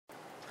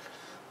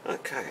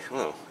Okay,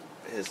 well,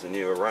 here's the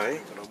new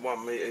array. Got a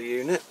 1 metre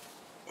unit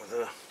with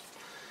a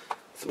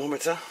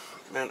thermometer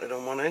mounted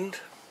on one end.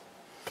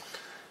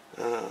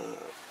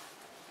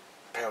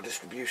 Power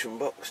distribution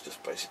box,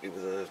 just basically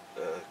with a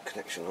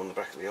connection on the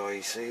back of the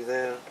IEC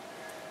there.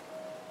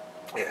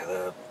 Yeah,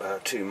 the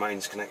two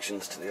mains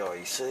connections to the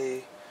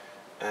IEC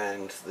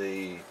and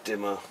the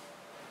dimmer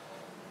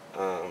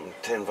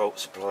 10 volt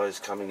supplies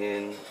coming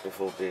in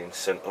before being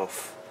sent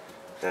off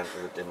down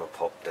to the dimmer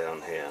pop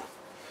down here.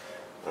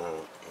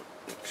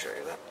 Let me show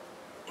you that.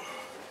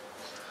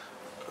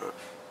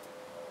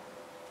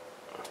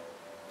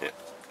 Yeah,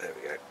 there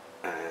we go.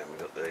 And we've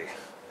got the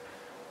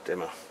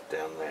dimmer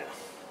down there.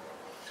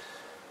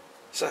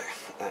 So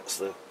that's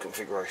the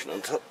configuration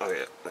on top. Oh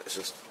yeah, let's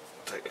just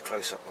take a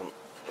close up on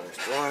those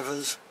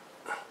drivers.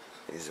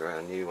 These are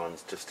our new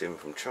ones just in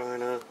from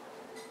China.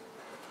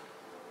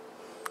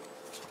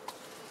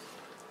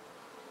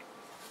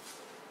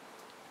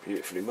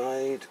 Beautifully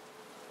made.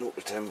 0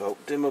 to 10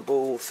 volt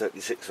dimmable,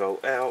 36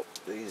 volt out.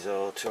 These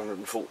are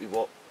 240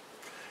 watt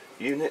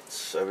units,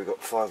 so we've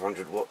got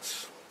 500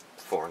 watts,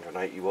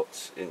 480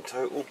 watts in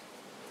total,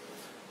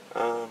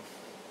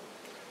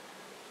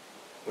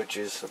 which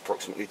is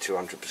approximately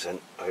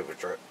 200%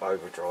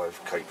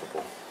 overdrive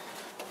capable.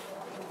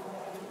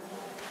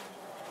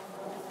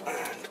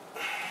 And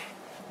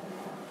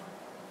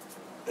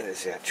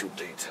there's the actual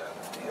detail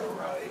of the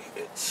array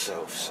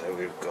itself. So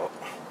we've got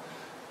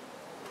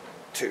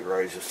 2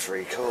 rows of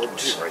 3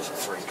 CoBs, 2 rows of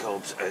 3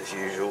 CoBs as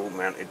usual,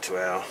 mounted to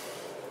our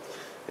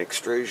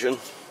extrusion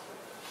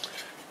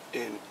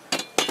in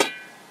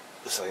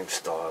the same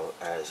style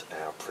as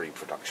our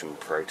pre-production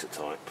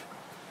prototype.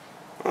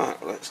 Right,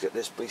 let's get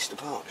this beast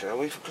apart, shall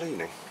we, for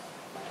cleaning?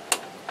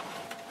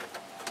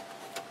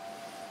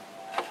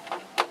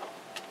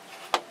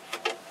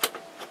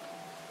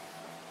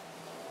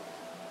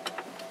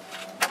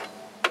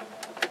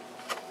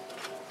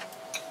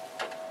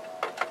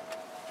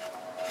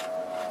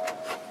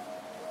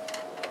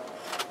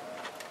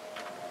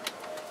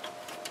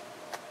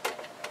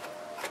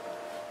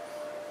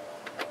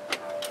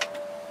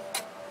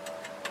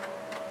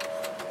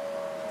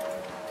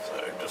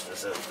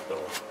 As a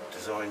little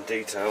design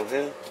detail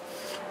here,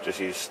 just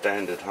use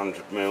standard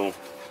 100mm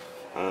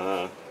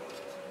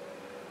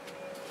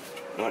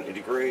 90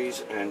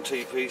 degrees and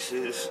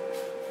T-pieces,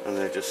 and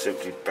they're just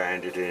simply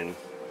banded in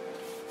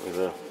with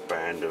a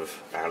band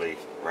of alley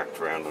wrapped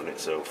around on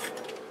itself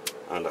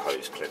and a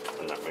hose clip,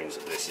 and that means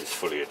that this is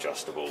fully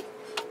adjustable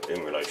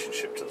in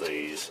relationship to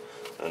these,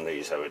 and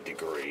these have a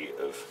degree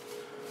of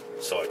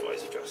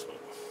sideways adjustment.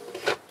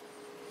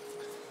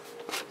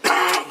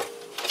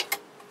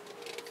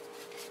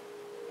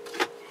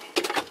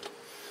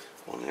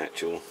 On the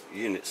actual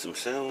units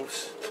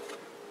themselves,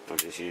 I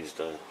just used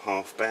a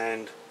half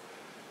band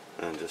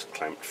and just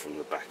clamped from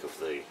the back of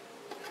the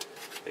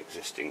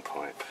existing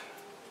pipe.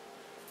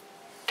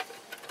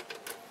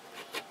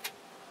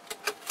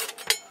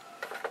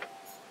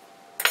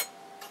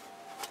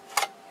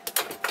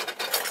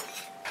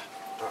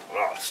 At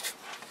last.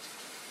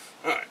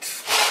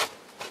 Right.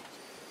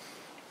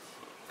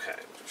 Okay,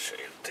 I'll just show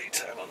you the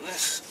detail on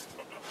this.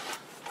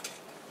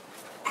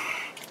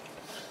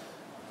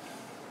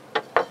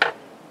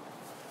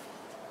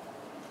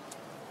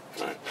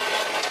 Right.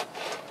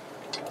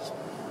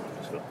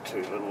 It's got 2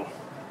 little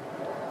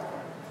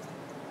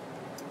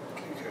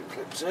Kiko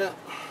clips out.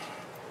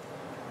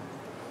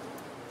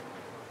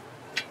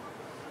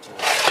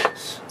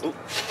 Oh,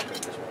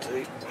 there's my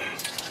tea.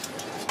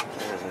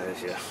 And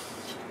there's your.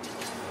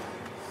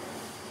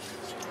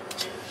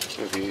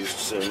 We've used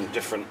some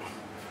different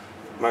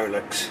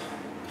Molex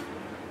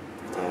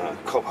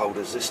CoB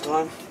holders this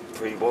time,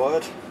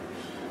 pre-wired.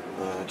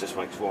 Just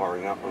makes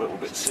wiring up a little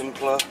bit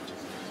simpler.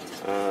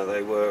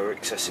 They were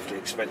excessively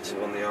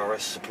expensive on the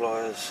RS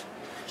suppliers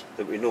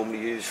that we normally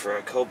use for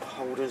our CoB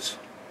holders,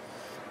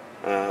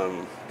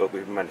 but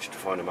we've managed to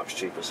find a much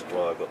cheaper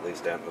supply. I've got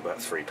these down to about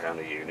 £3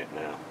 a unit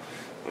now,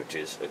 which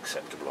is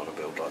acceptable on a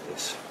build like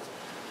this.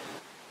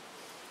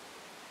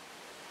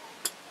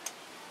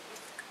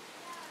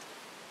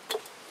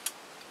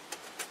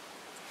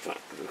 So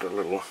we've got a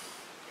little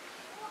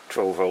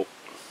 12 volt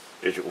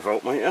digital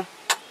voltmeter,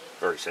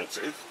 very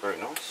sensitive, very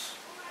nice.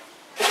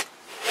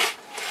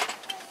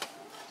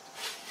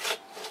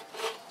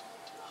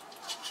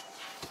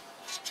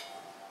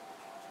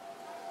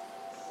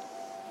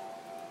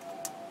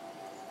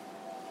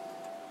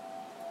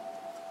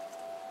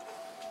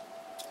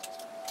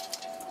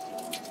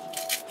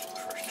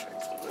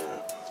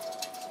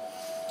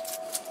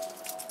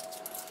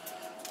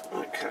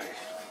 Okay.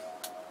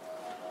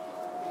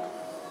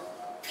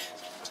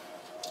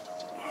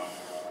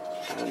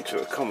 And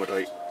to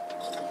accommodate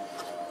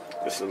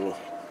this little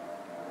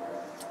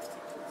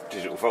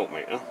digital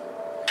voltmeter,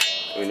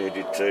 we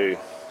needed to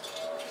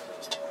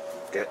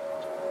get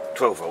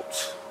 12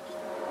 volts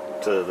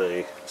to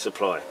the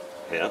supply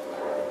here.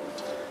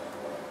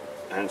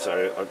 And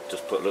so I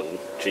just put a little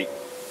cheap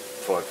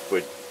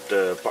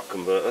 £5 buck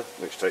converter,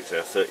 which takes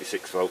our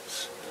 36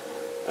 volts,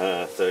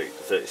 30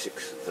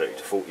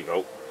 to 40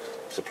 volt,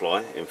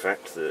 supply. In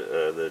fact,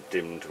 the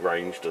dimmed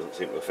range doesn't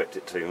seem to affect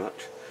it too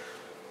much.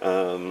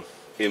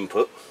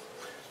 Input,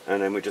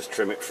 and then we just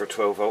trim it for a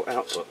 12 volt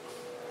output.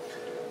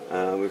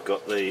 We've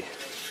got the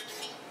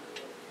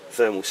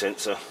thermal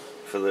sensor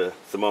for the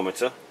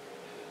thermometer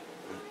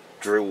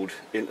drilled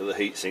into the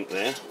heatsink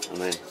there,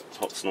 and then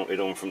hot snotted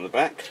on from the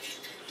back.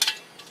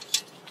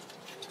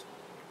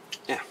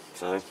 Yeah,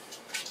 so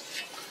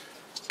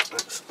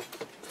that's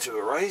the two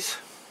arrays,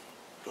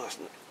 nice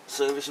and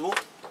serviceable.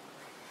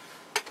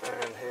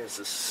 And here's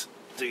this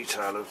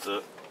detail of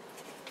the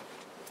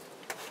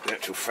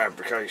actual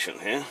fabrication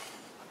here.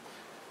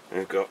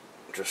 We've got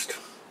just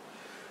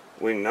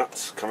wing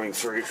nuts coming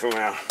through from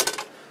our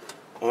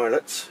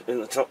eyelets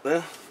in the top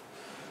there.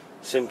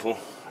 Simple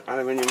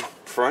aluminium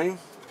frame,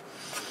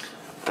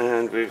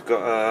 and we've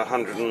got a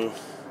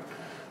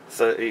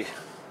 130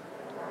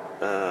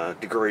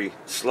 degree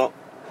slot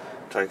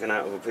taken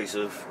out of a piece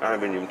of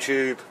aluminium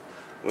tube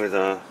with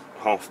a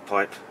half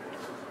pipe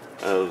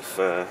of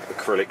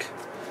acrylic,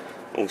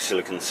 all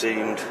silicon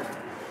seamed,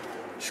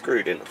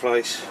 screwed into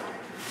place,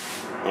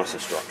 nice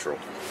and structural.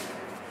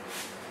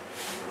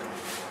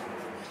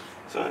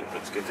 So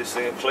let's give this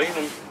thing a clean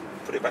and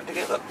put it back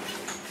together.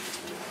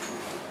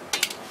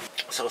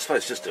 So I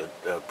suppose just a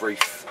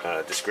brief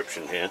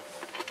description here.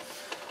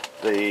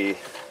 The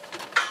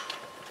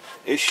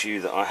issue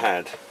that I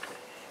had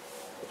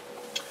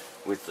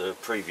with the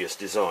previous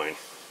design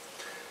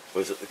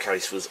was that the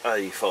case was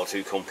A, far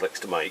too complex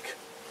to make,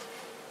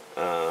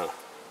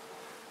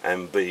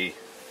 and B,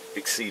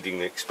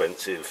 exceedingly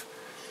expensive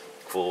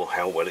for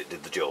how well it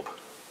did the job.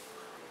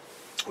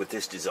 With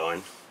this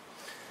design,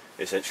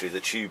 essentially the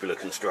tubular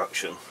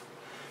construction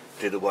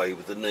did away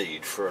with the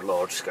need for a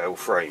large scale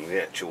frame.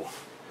 The actual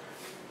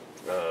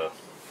the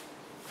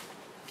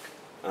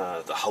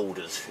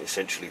holders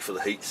essentially for the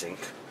heatsink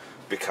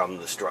become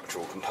the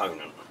structural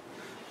component,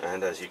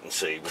 and as you can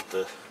see with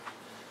the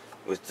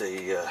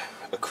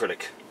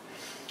acrylic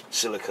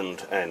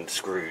siliconed and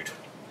screwed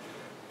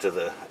to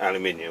the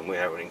aluminium, we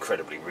have an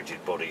incredibly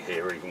rigid body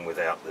here even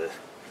without the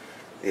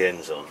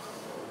ends on.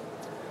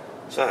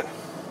 So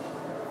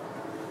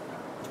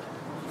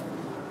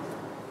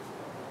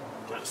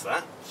that's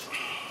that.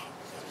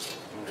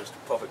 I'll just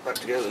pop it back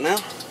together now.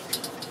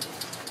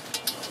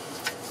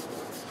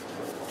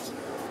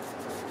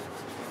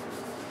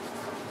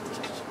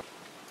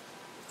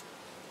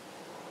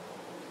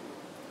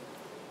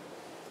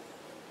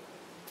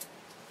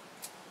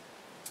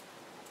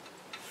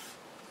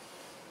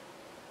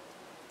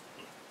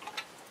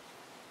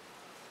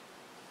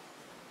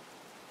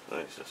 So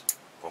it's just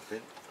pop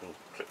in and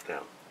clip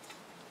down.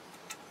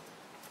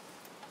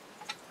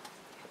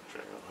 Show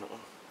you on that one.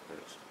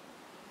 Just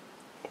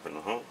pop in the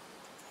hole,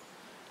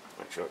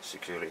 make sure it's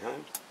securely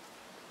home,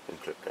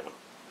 and clip down.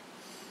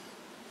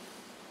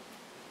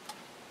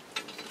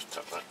 And just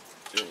tap that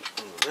in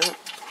under there.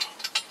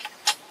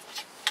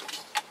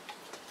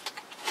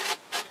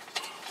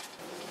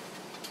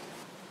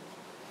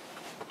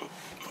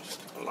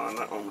 Just align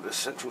that on with this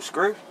central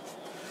screw,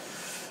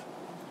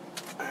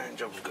 and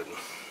job's good.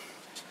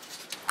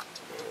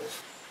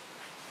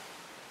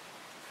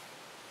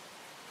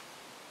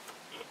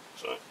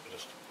 So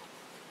just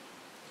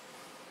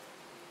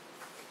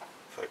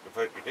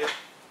poke your bit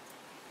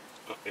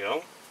up the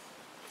hole,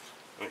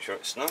 make sure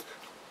it's snug,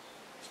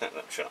 snap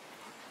that shut,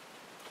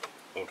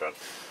 all done.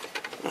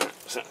 Right,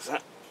 so that's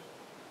that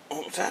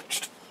all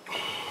attached.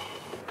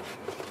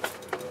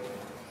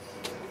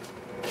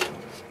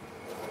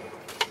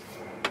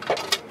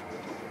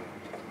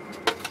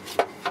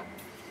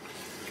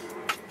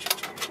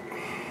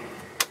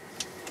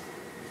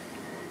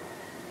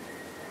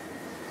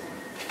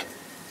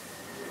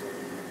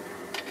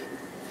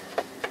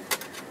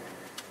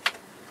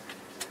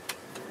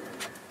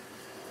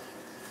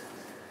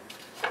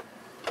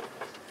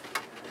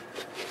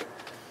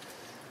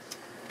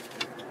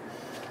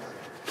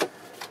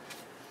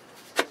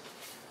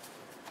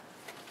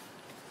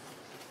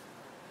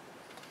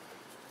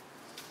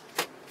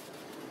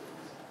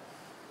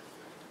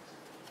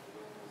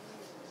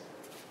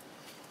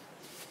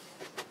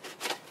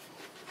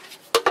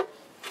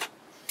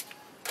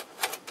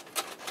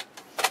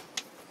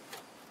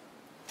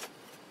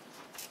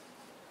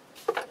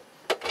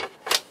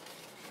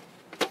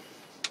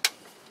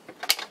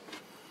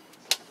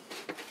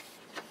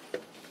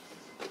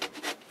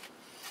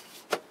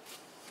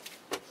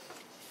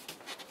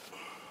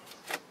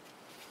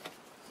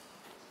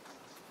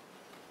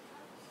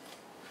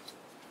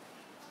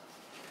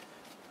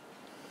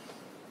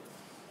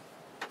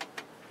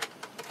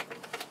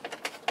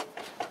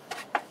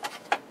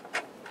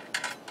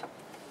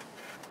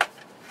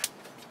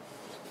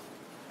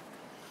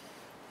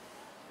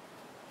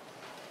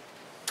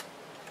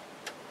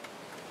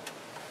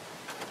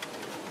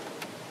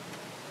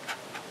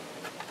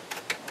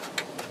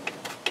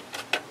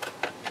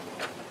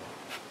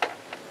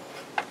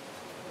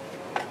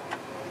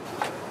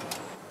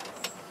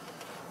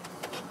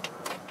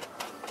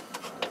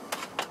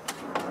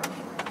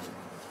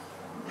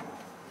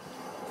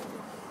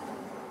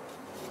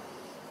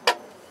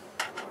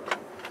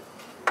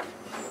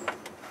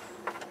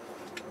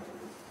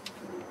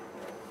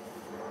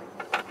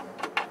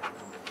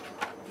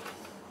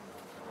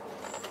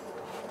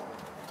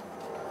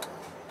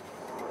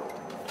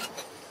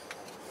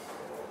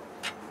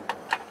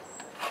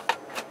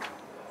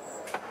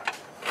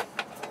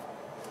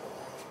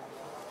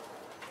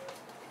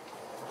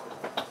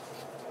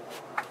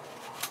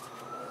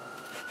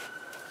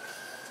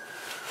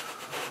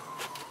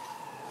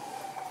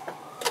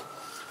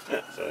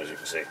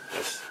 see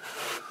this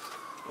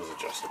is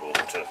adjustable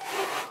to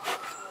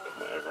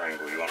whatever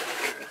angle you want,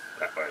 even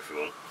that way if you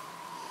want.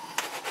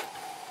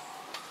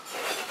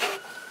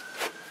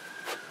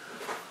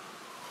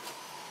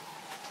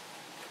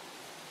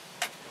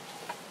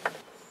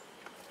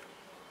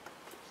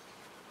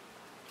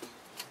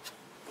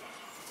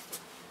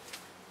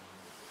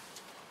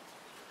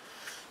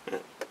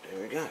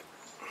 There we go.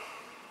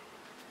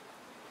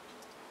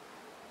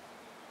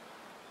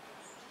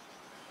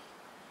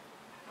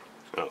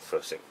 Well,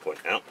 first thing to point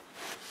out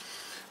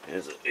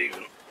is that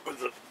even with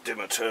the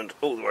dimmer turned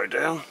all the way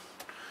down,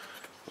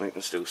 we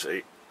can still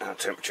see our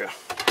temperature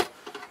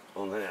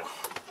on there.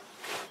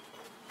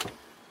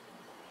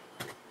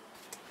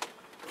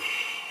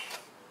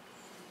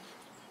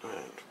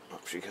 And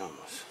up she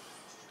comes.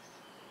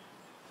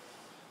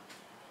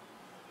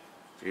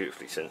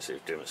 Beautifully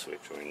sensitive dimmer switch.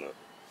 I mean, look.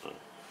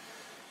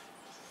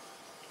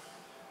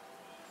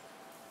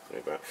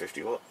 About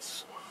 50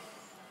 watts.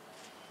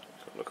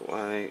 So look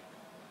away.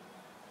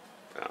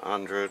 About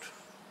 100,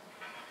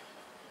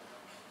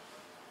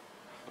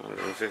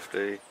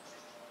 150,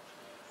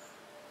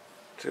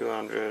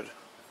 200,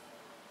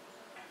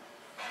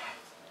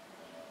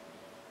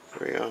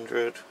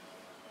 300,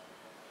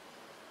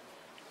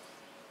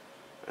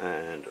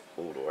 and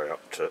all the way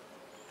up to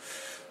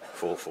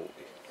 440.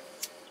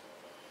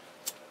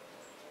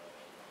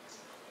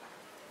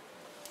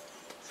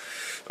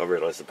 I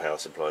realise the power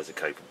supplies are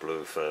capable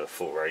of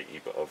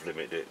 480, but I've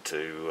limited it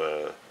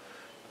to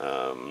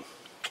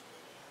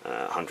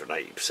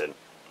 180%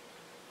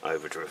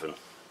 overdriven,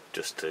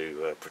 just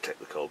to protect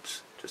the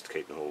cobs, just to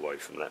keep them all away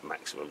from that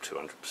maximum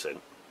 200%.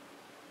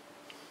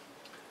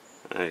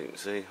 And you can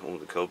see all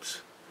the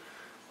cobs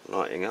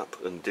lighting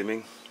up and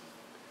dimming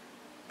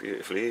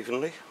beautifully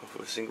evenly off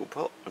of a single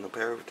pot and a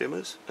pair of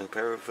dimmers, a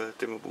pair of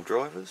dimmable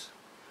drivers.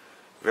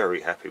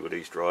 Very happy with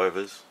these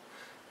drivers,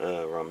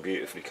 run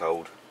beautifully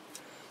cold.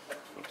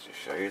 Let's just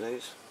show you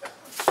these.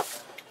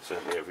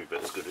 Certainly every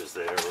bit as good as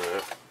their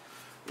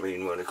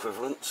mean-well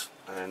equivalents,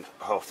 and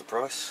half the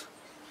price.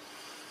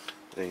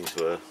 These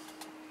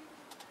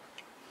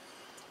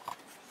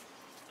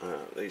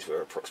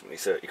were approximately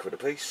 30 quid a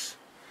piece.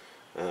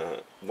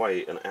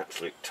 Weigh an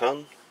absolute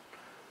ton,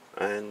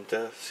 and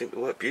seem to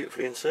work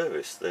beautifully in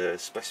service. Their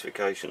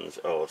specifications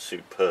are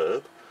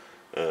superb.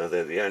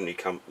 They're the only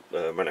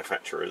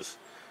manufacturers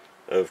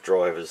of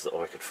drivers that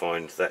I could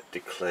find that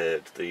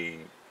declared the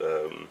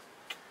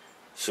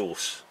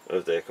source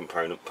of their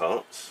component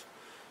parts.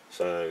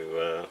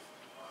 So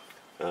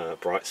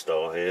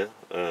Brightstar here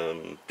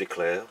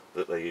declare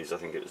that they use, I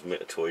think it was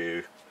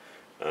Mitutoyo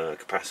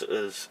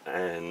capacitors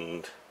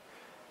and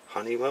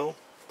Honeywell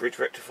bridge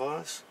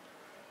rectifiers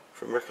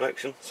from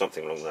recollection,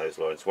 something along those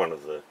lines, one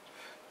of the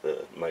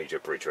major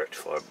bridge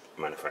rectifier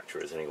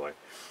manufacturers anyway,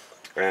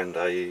 and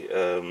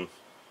a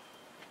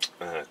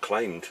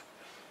claimed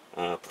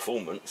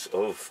performance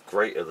of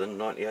greater than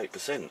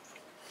 98%,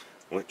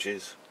 which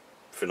is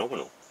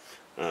phenomenal.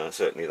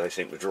 Certainly they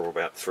seem to draw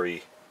about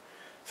 3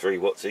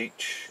 watts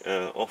each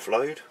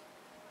offload,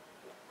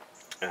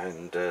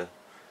 and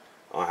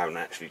I haven't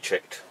actually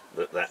checked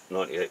that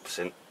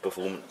 98%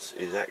 performance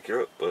is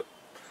accurate, but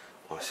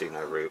I see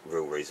no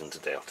real reason to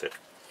doubt it.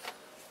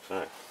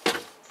 So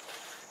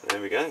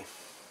there we go.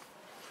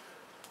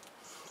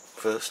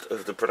 First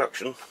of the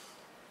production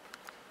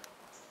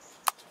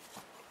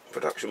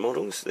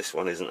models. This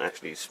one isn't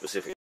actually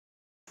specifically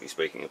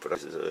speaking of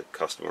production. This is a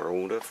customer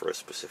order for a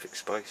specific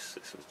space.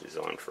 This was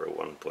designed for a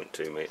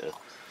 1.2 metre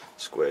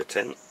square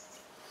tent,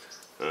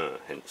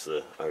 hence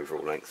the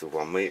overall length of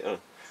 1 metre.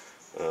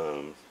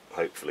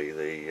 Hopefully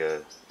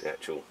the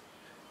actual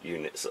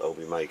units that I'll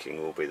be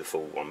making will be the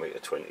full 1.20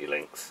 metre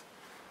length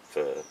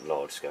for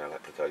large scale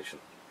application.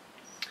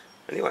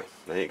 Anyway,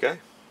 there you go.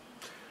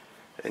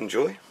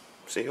 Enjoy.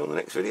 See you on the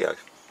next video.